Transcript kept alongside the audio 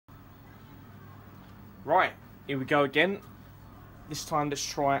Right, here we go again. This time let's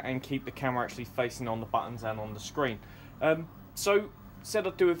try and keep the camera actually facing on the buttons and on the screen. So, said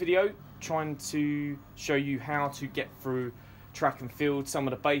I'd do a video trying to show you how to get through track and field, some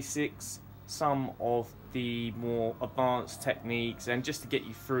of the basics, some of the more advanced techniques, and just to get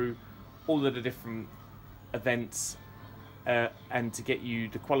you through all of the different events and to get you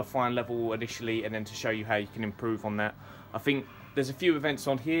the qualifying level initially, and then to show you how you can improve on that. I think there's a few events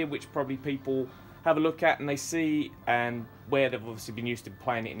on here which probably people have a look at and they see, and where they've obviously been used to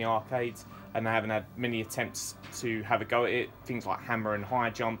playing it in the arcades and they haven't had many attempts to have a go at it. Things like hammer and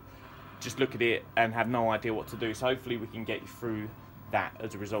high jump, just look at it and have no idea what to do. So hopefully we can get you through that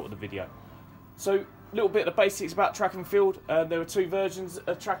as a result of the video. So a little bit of the basics about track and field. There were two versions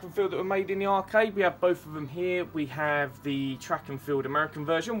of track and field that were made in the arcade. We have both of them here. We have the track and field American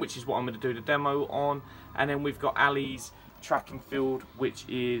version, which is what I'm going to do the demo on, and then we've got Ali's track and field, which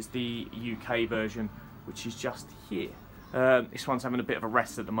is the UK version, which is just here. This one's having a bit of a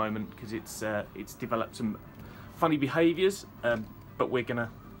rest at the moment because it's developed some funny behaviours, but we're gonna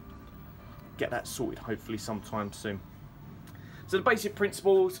get that sorted hopefully sometime soon. So the basic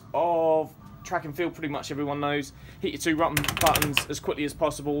principles of track and field, pretty much everyone knows. Hit your two buttons as quickly as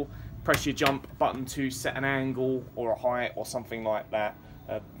possible. Press your jump button to set an angle or a height or something like that.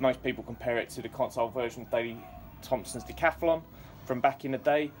 Most people compare it to the console version of Daley Thompson's Decathlon from back in the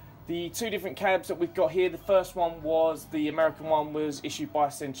day. The two different cabs that we've got here, the first one was the American one, was issued by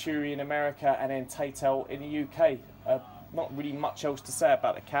Centurion America, and then Taytel in the UK. Not really much else to say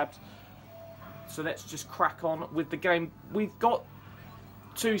about the cabs. So let's just crack on with the game. We've got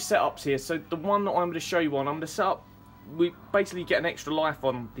two setups here. So the one that I'm going to show you on, I'm going to set up, we basically get an extra life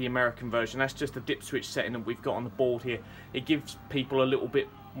on the American version. That's just a dip switch setting that we've got on the board here. It gives people a little bit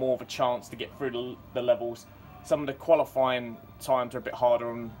more of a chance to get through the levels. Some of the qualifying times are a bit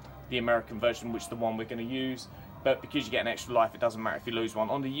harder on the American version, which is the one we're going to use, but because you get an extra life, it doesn't matter if you lose one.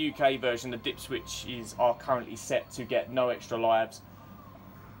 On the UK version, the dip switches are currently set to get no extra lives,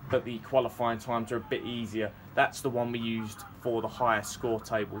 but the qualifying times are a bit easier. That's the one we used for the higher score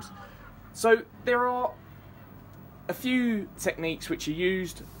tables. So there are a few techniques which are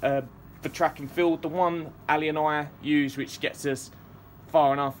used for track and field. The one Ali and I use, which gets us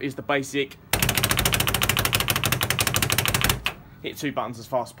far enough, is the basic hit two buttons as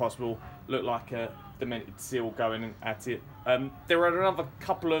fast as possible, look like a demented seal going at it. There are another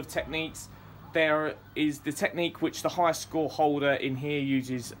couple of techniques. There is the technique which the highest score holder in here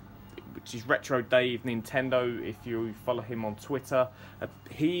uses, which is Retro Dave Nintendo, if you follow him on Twitter.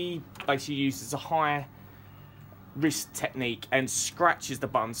 He basically uses a high wrist technique and scratches the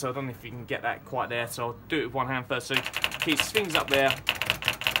button, so I don't know if you can get that quite there, so I'll do it with one hand first. So he swings up there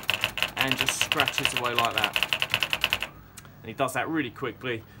and just scratches away like that. And he does that really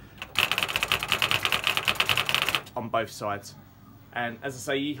quickly on both sides. And as I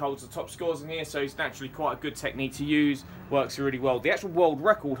say, he holds the top scores in here, so it's naturally quite a good technique to use. Works really well. The actual world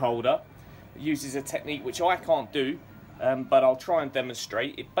record holder uses a technique which I can't do, but I'll try and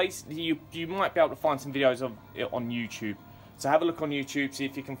demonstrate. It basically, you might be able to find some videos of it on YouTube. So have a look on YouTube, see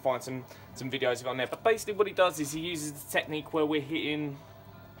if you can find some videos of it on there. But basically what he does is he uses the technique where we're hitting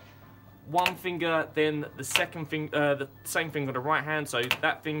one finger, then the second finger, the same finger on the right hand, so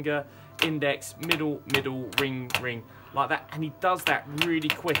that finger, index, middle, middle, ring, ring, like that. And he does that really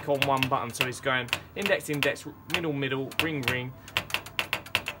quick on one button, so he's going index, index, middle, middle, ring, ring,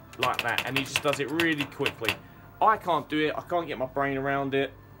 like that. And he just does it really quickly. I can't do it, I can't get my brain around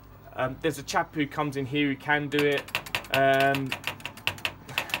it. There's a chap who comes in here who can do it. Have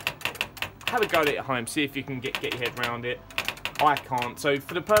a go at it at home, see if you can get your head around it. I can't. So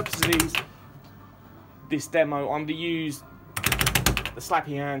for the purpose of this demo, I'm going to use the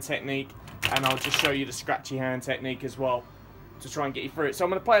slappy hand technique, and I'll just show you the scratchy hand technique as well to try and get you through it. So I'm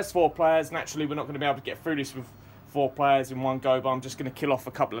going to play as 4 players. Naturally, we're not going to be able to get through this with 4 players in one go, but I'm just going to kill off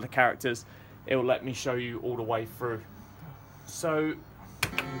a couple of the characters. It will let me show you all the way through. So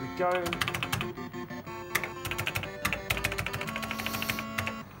here we go.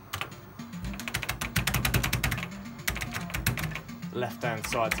 Left hand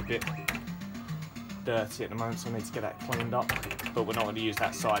side's a bit dirty at the moment, so I need to get that cleaned up, but we're not going to use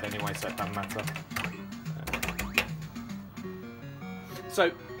that side anyway, so it doesn't matter.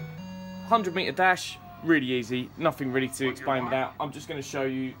 So 100-meter dash, really easy, nothing really to explain without. I'm just going to show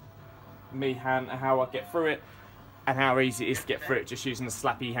you how I get through it and how easy it is to get through it just using the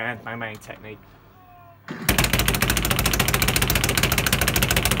slappy hand bang bang technique.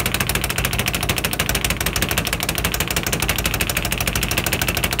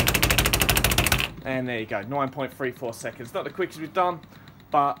 And there you go, 9.34 seconds. Not the quickest we've done,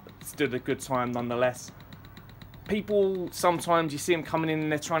 but still a good time nonetheless. People, sometimes you see them coming in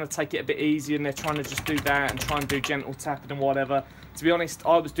and they're trying to take it a bit easy and they're trying to just do that and try and do gentle tapping and whatever. To be honest,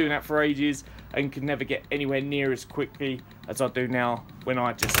 I was doing that for ages and could never get anywhere near as quickly as I do now when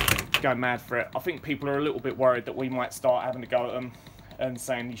I just go mad for it. I think people are a little bit worried that we might start having to go at them and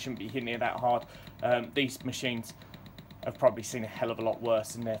saying you shouldn't be hitting it that hard. These machines have probably seen a hell of a lot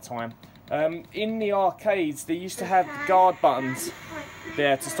worse in their time. In the arcades, they used to have guard buttons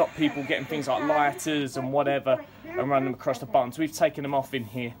there to stop people getting things like lighters and whatever and run them across the buttons. We've taken them off in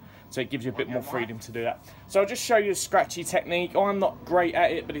here, so it gives you a bit more freedom to do that. So I'll just show you a scratchy technique. I'm not great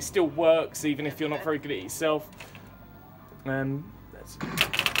at it, but it still works even if you're not very good at it yourself. And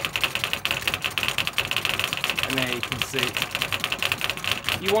there you can see.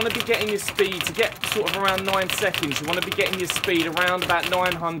 You want to be getting your speed to get sort of around 9 seconds. You want to be getting your speed around about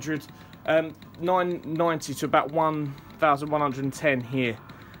 990 to about 1110 here.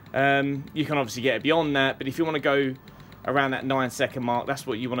 You can obviously get it beyond that, but if you want to go around that 9-second mark, that's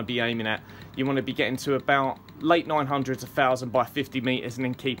what you want to be aiming at. You want to be getting to about late 900s, 1000 by 50 meters, and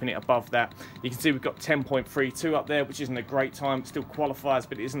then keeping it above that. You can see we've got 10.32 up there, which isn't a great time. It still qualifies,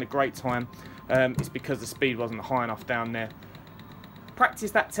 but it isn't a great time. It's because the speed wasn't high enough down there.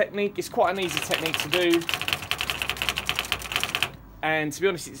 Practice that technique. It's quite an easy technique to do, and to be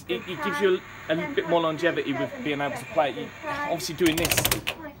honest, it gives you a little bit more longevity with being able to play it. Obviously doing this,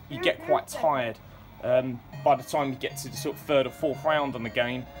 you get quite tired. By the time you get to the sort of 3rd or 4th round on the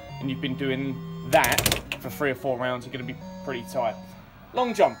game, and you've been doing that for 3 or 4 rounds, you're going to be pretty tired.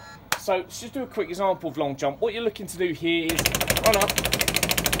 Long jump. So let's just do a quick example of long jump. What you're looking to do here is run up,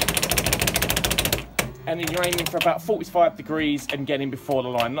 and then you're aiming for about 45 degrees and getting before the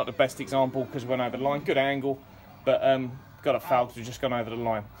line. Not the best example because we went over the line. Good angle, but got a foul because we've just gone over the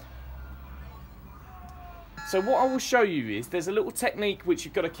line. So what I will show you is there's a little technique which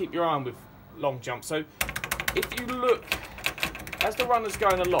you've got to keep your eye on with long jump. So if you look as the runner's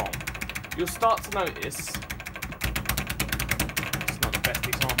going along, you'll start to notice, it's not the best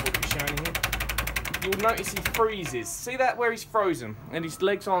example to be showing here, you'll notice he freezes. See that where he's frozen and his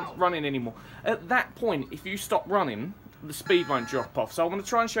legs aren't running anymore? At that point, if you stop running, the speed won't drop off. So I'm going to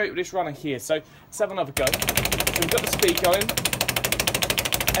try and show you with this runner here. So let's have another go. So we've got the speed going,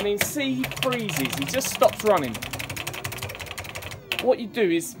 and then see he freezes, he just stops running. What you do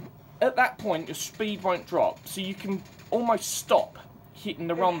is, at that point, your speed won't drop, so you can almost stop hitting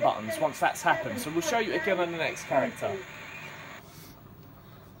the run buttons once that's happened. So we'll show you again on the next character.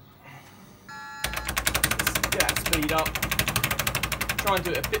 Get that speed up. Try and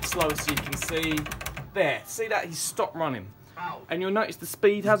do it a bit slower so you can see. There, see that? He's stopped running. And you'll notice the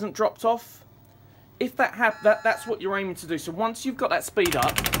speed hasn't dropped off. If that's what you're aiming to do. So once you've got that speed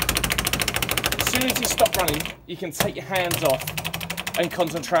up, as soon as you stop running, you can take your hands off and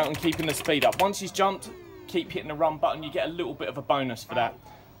concentrate on keeping the speed up. Once he's jumped, keep hitting the run button. You get a little bit of a bonus for that.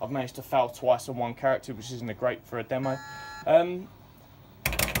 I've managed to foul twice on one character, which isn't great for a demo. Yeah,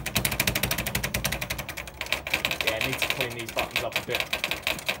 I need to clean these buttons up a bit.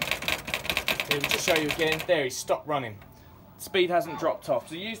 Here, we'll just show you again. There, he's stopped running. Speed hasn't dropped off.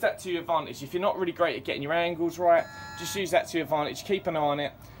 So use that to your advantage. If you're not really great at getting your angles right, just use that to your advantage. Keep an eye on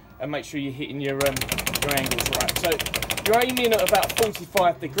it and make sure you're hitting your angles right. So you're aiming at about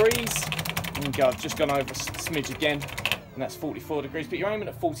 45 degrees. And I've just gone over a smidge again, and that's 44 degrees. But you're aiming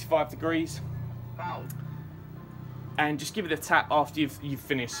at 45 degrees. And just give it a tap after you've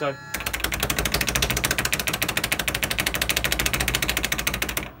finished. So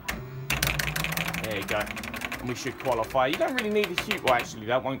there you go. And we should qualify. You don't really need a huge... Well, actually,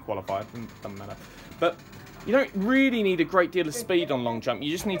 that won't qualify. It doesn't matter. But you don't really need a great deal of speed on long jump. You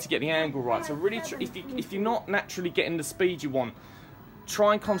just need to get the angle right. So really, if you're not naturally getting the speed you want,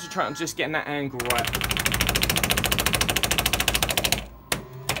 try and concentrate on just getting that angle right.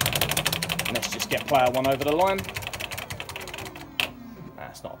 Let's just get player one over the line.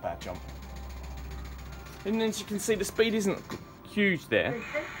 That's not a bad jump. And as you can see, the speed isn't huge there.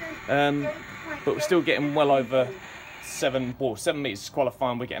 But we're still getting well over 7 meters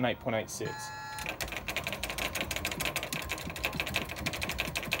qualifying. We're getting 8.86.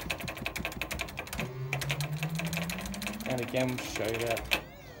 And again, we'll show you that.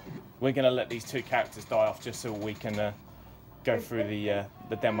 We're going to let these 2 characters die off just so we can go through the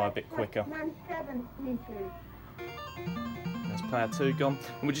demo a bit quicker. There's player 2 gone.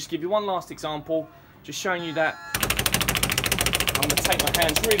 And we'll just give you one last example, just showing you that I'm going to take my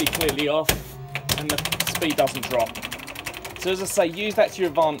hands really clearly off and the speed doesn't drop. So as I say, use that to your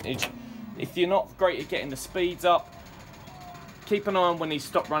advantage. If you're not great at getting the speeds up, keep an eye on when you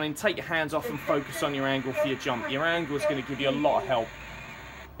stop running, take your hands off and focus on your angle for your jump. Your angle is going to give you a lot of help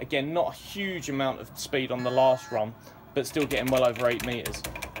Again, not a huge amount of speed on the last run, but still getting well over 8 metres.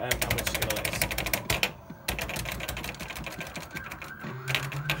 And we're just going to let this.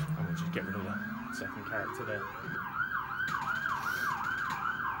 And we'll just get rid of the second character there.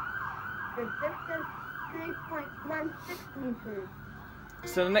 The distance 3.16 meters.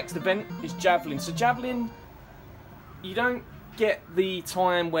 So the next event is javelin. So javelin, you don't get the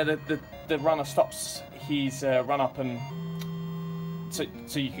time where the runner stops his run up and so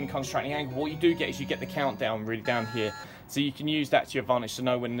you can concentrate on the angle. What you do get is you get the countdown really down here. So you can use that to your advantage to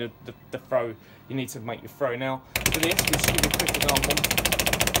know when the throw, you need to make your throw. Now, for this, we'll just give you a quick example.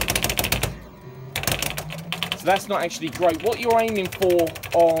 So that's not actually great. What you're aiming for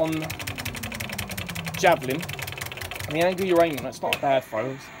on javelin, and the angle you're aiming, that's not a bad throw,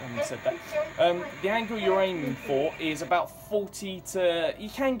 I haven't said that. The angle you're aiming for is about 40 to, you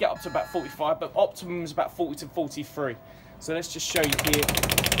can get up to about 45, but optimum is about 40 to 43. So let's just show you here.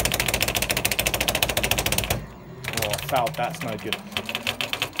 Oh, I fouled, that's no good.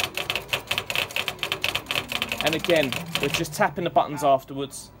 And again, we're just tapping the buttons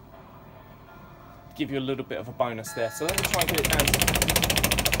afterwards. Give you a little bit of a bonus there. So let me try and get it down to...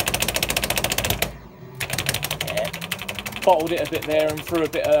 Yeah. Bottled it a bit there and threw a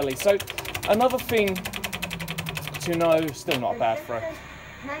bit early. So another thing to know, still not a bad throw.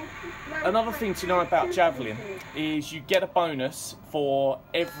 Another thing to know about javelin is you get a bonus for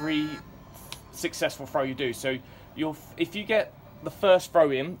every successful throw you do. So if you get the first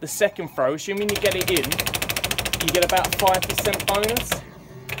throw in, the second throw, assuming you get it in, you get about 5% bonus.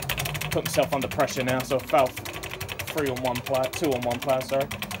 Put myself under pressure now, so I fell 2 on 1 player, sorry.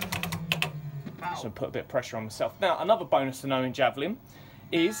 So put a bit of pressure on myself. Now, another bonus to know in javelin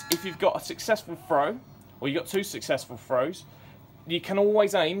is if you've got a successful throw, or you've got 2 successful throws, you can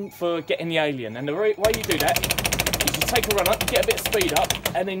always aim for getting the alien. And the way you do that is you take a run up, you get a bit of speed up,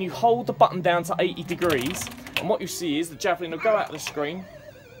 and then you hold the button down to 80 degrees. And what you see is the javelin will go out of the screen,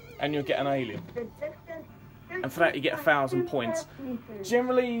 and you'll get an alien. And for that you get 1,000 points.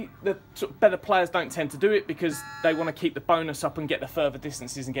 Generally, the better players don't tend to do it because they want to keep the bonus up and get the further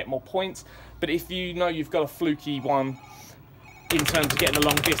distances and get more points. But if you know you've got a fluky one in terms of getting a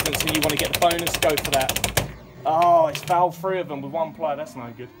long distance and you want to get the bonus, go for that. Oh, it's fouled 3 of them with 1 player, that's no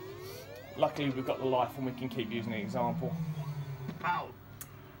good. Luckily we've got the life and we can keep using the example. Foul.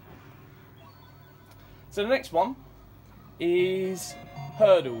 So the next one is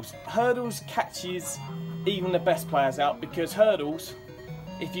hurdles. Hurdles catches even the best players out because hurdles,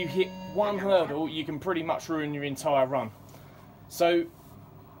 if you hit 1 hurdle, you can pretty much ruin your entire run. So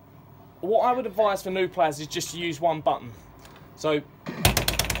what I would advise for new players is just to use 1 button. So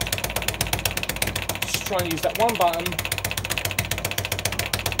just try and use that 1 button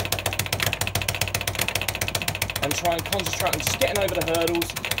and try and concentrate on just getting over the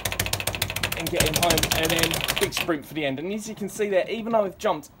hurdles and getting home, and then big sprint for the end. And as you can see there, even though I've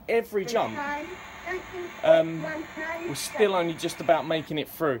jumped every jump, we're still only just about making it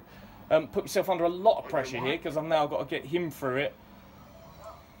through. Put myself under a lot of pressure here because I've now got to get him through it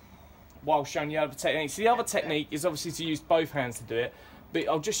while showing you the other technique. So the other technique is obviously to use both hands to do it, but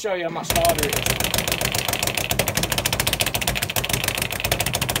I'll just show you how much harder it is.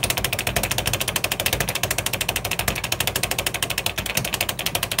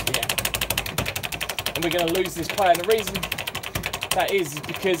 We're going to lose this player, and the reason that is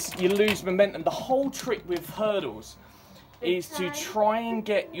because you lose momentum. The whole trick with hurdles is to try and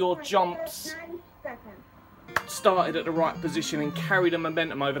get your jumps started at the right position and carry the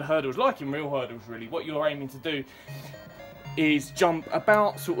momentum over the hurdles, like in real hurdles really. What you're aiming to do is jump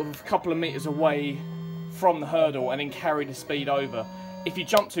about sort of a couple of meters away from the hurdle and then carry the speed over. If you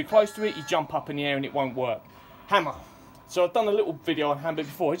jump too close to it, you jump up in the air and it won't work. Hammer. So I've done a little video on hammer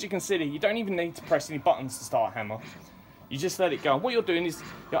before. As you can see, you don't even need to press any buttons to start hammer. You just let it go. And what you're doing is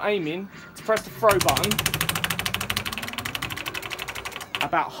you're aiming to press the throw button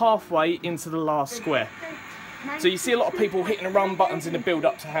about halfway into the last square. So you see a lot of people hitting the run buttons in the build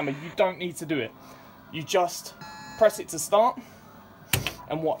up to hammer. You don't need to do it. You just press it to start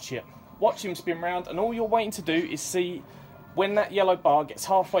and watch it. Watch him spin round, and all you're waiting to do is see when that yellow bar gets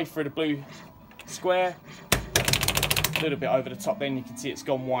halfway through the blue square, a little bit over the top, then you can see it's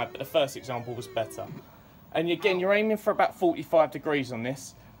gone wide, but the first example was better. And again, you're aiming for about 45 degrees on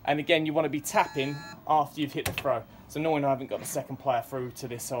this, and again, you want to be tapping after you've hit the throw. So knowing I haven't got the second player through to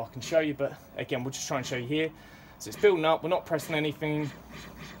this so I can show you, but again, we'll just try and show you here. So it's building up, we're not pressing anything.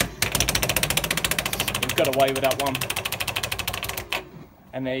 We've got away with that one.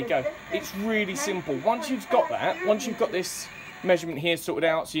 And there you go. It's really simple. Once you've got that, once you've got this measurement here sorted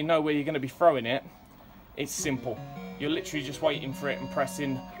out so you know where you're going to be throwing it, it's simple. you're literally just waiting for it and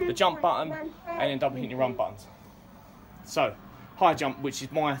pressing the jump button and then double hitting your run buttons. So, high jump, which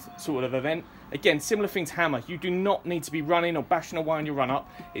is my sort of event. Again, similar thing to hammer. You do not need to be running or bashing away on your run up.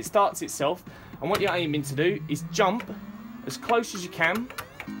 It starts itself, and what you're aiming to do is jump as close as you can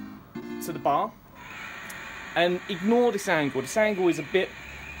to the bar and ignore this angle. This angle is a bit,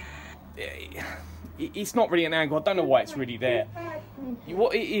 it's not really an angle. I don't know why it's really there.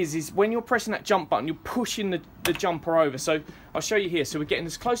 What it is when you're pressing that jump button, you're pushing the jumper over. So I'll show you here. So we're getting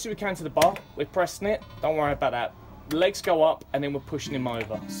as close as we can to the bar. We're pressing it. Don't worry about that. The legs go up and then we're pushing him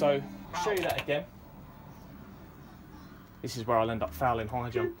over. So I'll show you that again. This is where I'll end up fouling high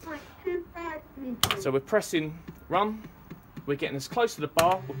jump. So we're pressing run. We're getting as close to the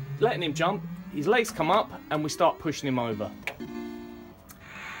bar. We're letting him jump. His legs come up and we start pushing him over.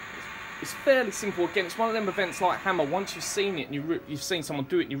 It's fairly simple. Again, it's one of them events like hammer. Once you've seen it and you've seen someone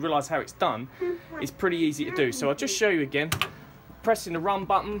do it and you realise how it's done, it's pretty easy to do. So I'll just show you again. Pressing the run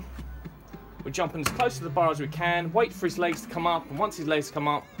button, we're jumping as close to the bar as we can, wait for his legs to come up, and once his legs come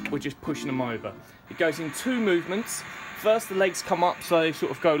up, we're just pushing them over. It goes in two movements. First, the legs come up, so they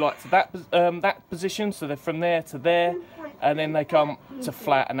sort of go like to that position, so they're from there to there, and then they come to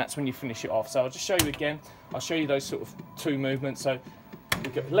flat, and that's when you finish it off. So I'll just show you again. I'll show you those sort of two movements. So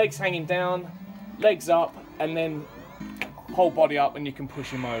we've got legs hanging down, legs up, and then whole body up, and you can push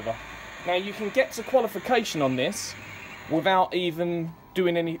him over. Now you can get to qualification on this without even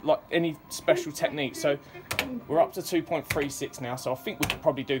doing any special technique. So we're up to 2.36 now, so I think we could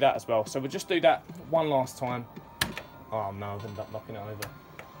probably do that as well. So we'll just do that one last time. Oh no, I've ended up knocking it over.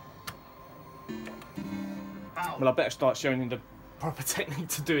 Well, I better start showing you the proper technique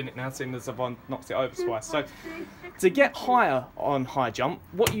to doing it now, seeing as I've knocked it over twice. So to get higher on high jump,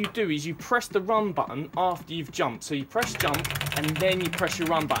 what you do is you press the run button after you've jumped. So you press jump and then you press your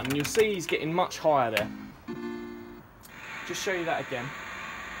run button. You'll see he's getting much higher there. Just show you that again.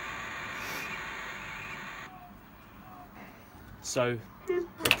 So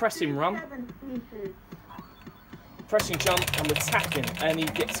we're pressing run, pressing jump, and we're tapping, and he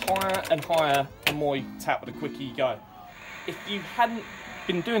gets higher and higher the more you tap, the quicker you go. If you hadn't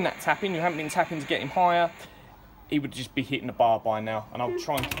been doing that tapping, you haven't been tapping to get him higher, he would just be hitting the bar by now. And I'll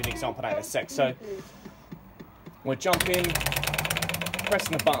try and give you an example of that in a sec. So we're jumping,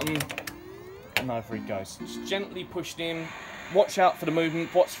 pressing the button, and over he goes. Just gently pushing him. Watch out for the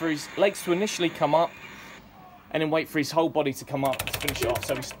movement. Watch for his legs to initially come up, and then wait for his whole body to come up to finish it off.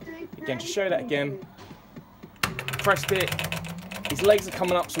 So again, just show that again. Pressed it. His legs are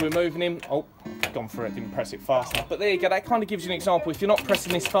coming up, so we're moving him. Oh, I've gone for it. Didn't press it fast enough. But there you go. That kind of gives you an example. If you're not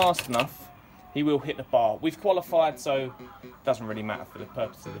pressing this fast enough, he will hit the bar. We've qualified, so it doesn't really matter for the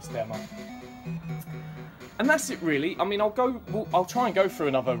purpose of this demo. And that's it really. I mean, I'll try and go through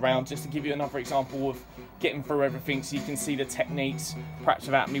another round just to give you another example of getting through everything so you can see the techniques, perhaps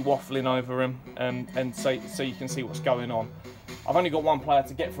without me waffling over them, and so you can see what's going on. I've only got one player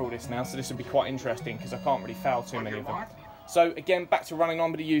to get through all this now, so this will be quite interesting because I can't really foul too many of them. So again, back to running on,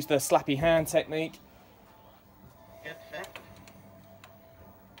 I'm going to use the slappy hand technique.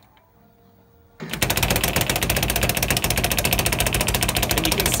 And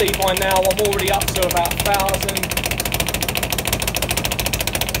you can see by now I'm already up to about 1,000.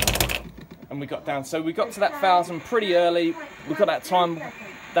 And we got down, so we got to that 1,000 pretty early. We got that time,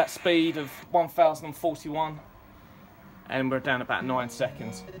 that speed of 1,041. And we're down about 9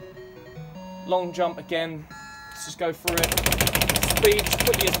 seconds. Long jump again. Let's just go through it. Speed as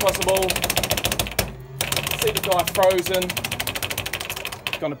quickly as possible. See the guy frozen.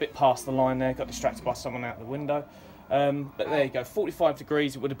 Gone a bit past the line there. Got distracted by someone out the window. But there you go. 45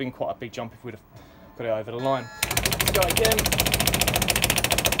 degrees. It would have been quite a big jump if we'd have got it over the line. Let's go again.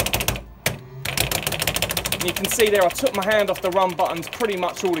 And you can see there I took my hand off the run buttons pretty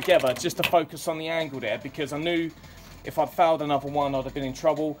much all together just to focus on the angle there, because I knew if I'd failed another one I'd have been in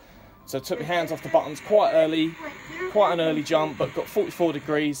trouble. So I took my hands off the buttons quite early, quite an early jump, but got 44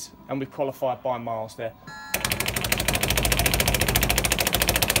 degrees and we've qualified by miles there.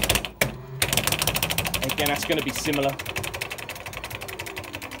 Again, that's going to be similar,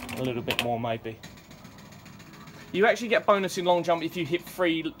 a little bit more maybe. You actually get bonus in long jump if you hit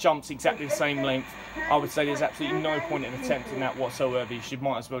 3 jumps exactly the same length. I would say there's absolutely no point in attempting that whatsoever. You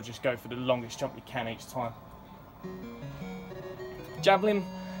might as well just go for the longest jump you can each time. Javelin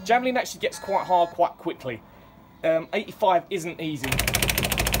actually gets quite hard quite quickly. 85 isn't easy.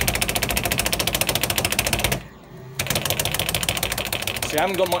 So you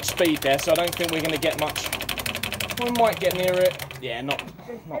haven't got much speed there, so I don't think we're going to get much. We might get near it. Yeah, not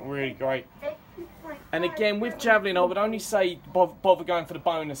really great. And again, with javelin, I would only say bother going for the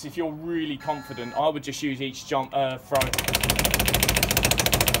bonus if you're really confident. I would just use each jump throw.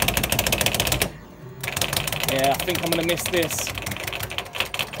 Yeah, I think I'm going to miss this.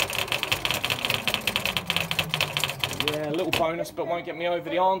 Yeah, a little bonus, but won't get me over.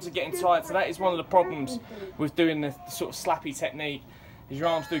 The arms are getting tired, so that is one of the problems with doing the sort of slappy technique, is your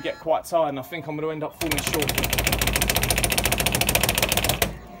arms do get quite tired, and I think I'm going to end up falling short.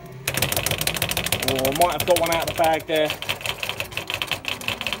 Oh, I might have got one out of the bag there.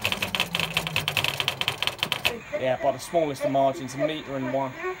 Yeah, by the smallest of margins, 1 metre and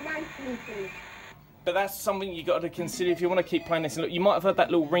 1. But that's something you've got to consider if you want to keep playing this. And look, you might have heard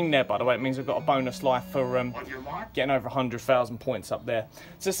that little ring there, by the way. It means I've got a bonus life for getting over 100,000 points up there.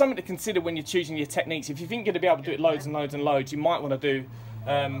 So something to consider when you're choosing your techniques. If you think you're going to be able to do it loads and loads and loads, you might want to do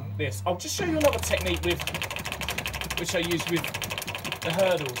this. I'll just show you another technique which I use with the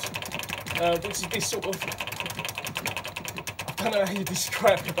hurdles, which is this sort of, I don't know how you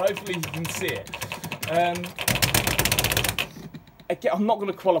describe it, but hopefully you can see it. Again, I'm not going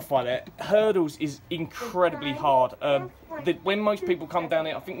to qualify that. Hurdles is incredibly hard. When most people come down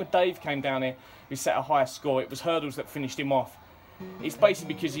here, I think when Dave came down here, who set a higher score, it was hurdles that finished him off. It's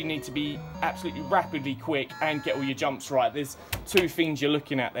basically because you need to be absolutely rapidly quick and get all your jumps right. There's two things you're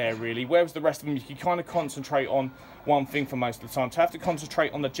looking at there, really. Whereas the rest of them, you can kind of concentrate on one thing for most of the time. To have to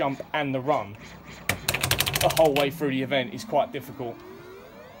concentrate on the jump and the run the whole way through the event is quite difficult.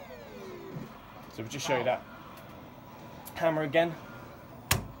 So we'll just show you that. Hammer again.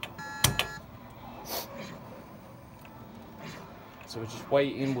 So we're just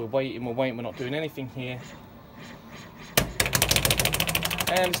waiting, we're not doing anything here.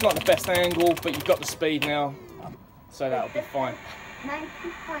 And it's not the best angle, but you've got the speed now, so that'll be fine.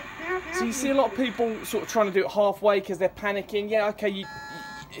 So you see a lot of people sort of trying to do it halfway because they're panicking. Yeah, okay,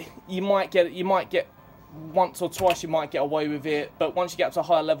 you might get once or twice, you might get away with it, but once you get up to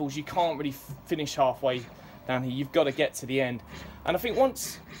higher levels, you can't really finish halfway down here. You've got to get to the end. And I think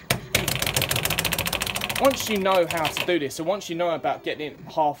once you know how to do this, so once you know about getting it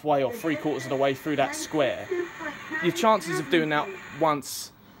halfway or 3/4 of the way through that square, your chances of doing that one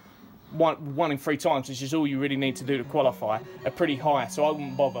in 3 times, which is all you really need to do to qualify, are pretty high, so I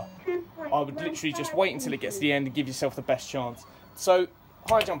wouldn't bother. I would literally just wait until it gets to the end and give yourself the best chance. So,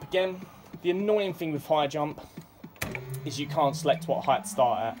 high jump again. The annoying thing with high jump is you can't select what height to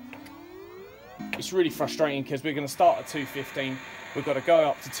start at. It's really frustrating because we're going to start at 215. We've got to go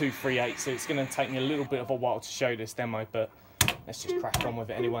up to 238, so it's going to take me a little bit of a while to show this demo, but let's just crack on with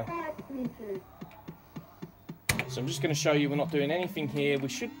it anyway. So I'm just going to show you we're not doing anything here. I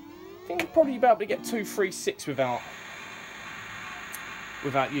think we'll probably be able to get 236 without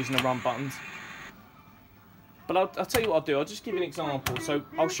using the run buttons. But I'll tell you what I'll do. I'll just give you an example. So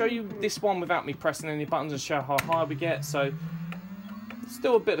I'll show you this one without me pressing any buttons and show how high we get. So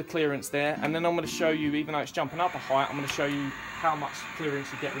still a bit of clearance there, and then I'm going to show you, even though it's jumping up a height, I'm going to show you how much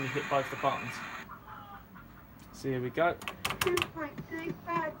clearance you get when you hit both the buttons. So here we go.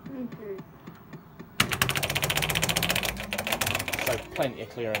 2.35 meters. So plenty of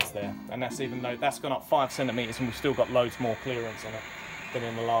clearance there, and that's even though that's gone up 5 centimeters, and we've still got loads more clearance on it than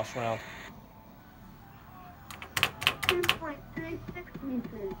in the last round. 2.36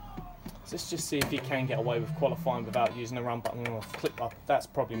 meters. So let's just see if you can get away with qualifying without using the run button. Oh, clip up. That's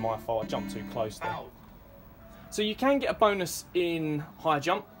probably my fault. I jumped too close there. So you can get a bonus in high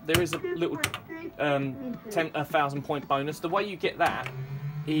jump. There is a little 1,000 point bonus. The way you get that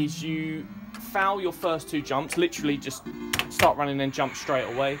is you foul your first 2 jumps, literally just start running and jump straight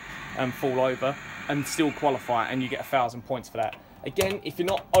away and fall over and still qualify, and you get 1,000 points for that. Again, if you're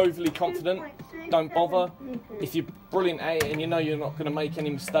not overly confident, don't bother. If you're brilliant at it and you know you're not going to make any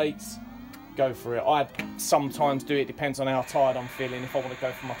mistakes, go for it. I sometimes do it, depends on how tired I'm feeling. If I want to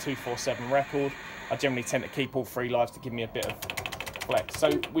go for my 247 record, I generally tend to keep all 3 lives to give me a bit of flex. So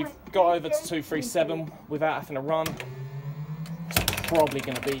we've got over to 237 without having to run. It's probably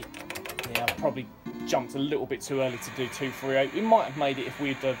going to be, yeah, I probably jumped a little bit too early to do 238. We might have made it if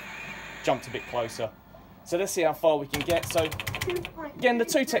we'd jumped a bit closer. So let's see how far we can get. So again, the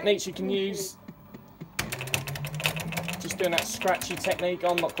 2 techniques you can use. Just doing that scratchy technique.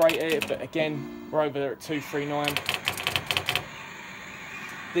 I'm not great at it, but again, we're over there at 239.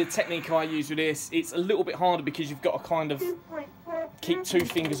 The technique I use with this, it's a little bit harder because you've got to kind of keep 2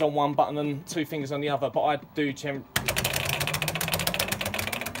 fingers on one button and 2 fingers on the other. But I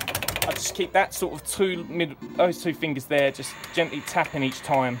just keep that sort of those 2 fingers there, just gently tapping each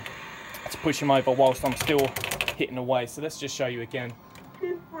time to push them over whilst I'm still hitting away. So let's just show you again.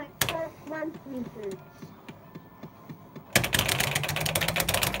 2.41 meters.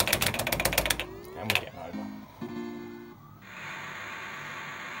 and we're getting over.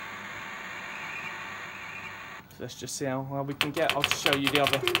 So let's just see how well we can get. I'll show you the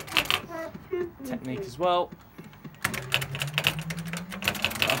other technique as well.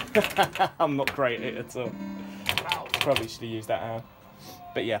 I'm not great at it at all. Probably should have used that hand.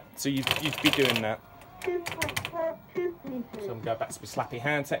 But yeah, so you'd be doing that. So I'm going to go back to my slappy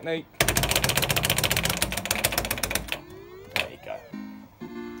hand technique. There you go.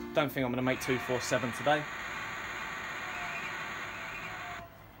 Don't think I'm going to make 247 today.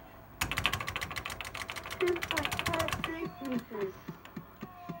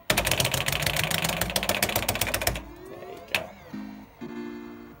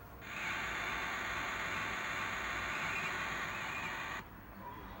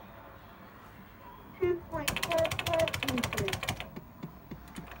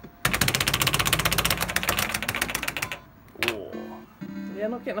 Yeah,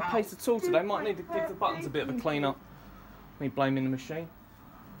 not getting a pace at all today. Might need to give the buttons a bit of a clean up. Me blaming the machine.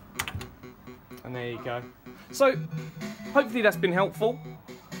 And there you go. So, hopefully that's been helpful.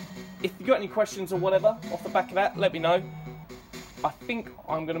 If you've got any questions or whatever off the back of that, let me know. I think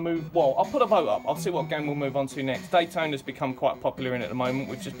I'm going to move... Well, I'll put a vote up. I'll see what game we'll move on to next. Daytona's become quite popular in at the moment.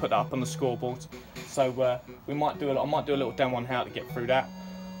 We've just put that up on the scoreboard. So, we might do I might do a little demo on how to get through that.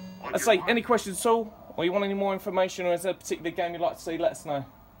 I'd say, any questions at all? Or you want any more information, or is there a particular game you'd like to see, let us know.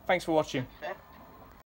 Thanks for watching.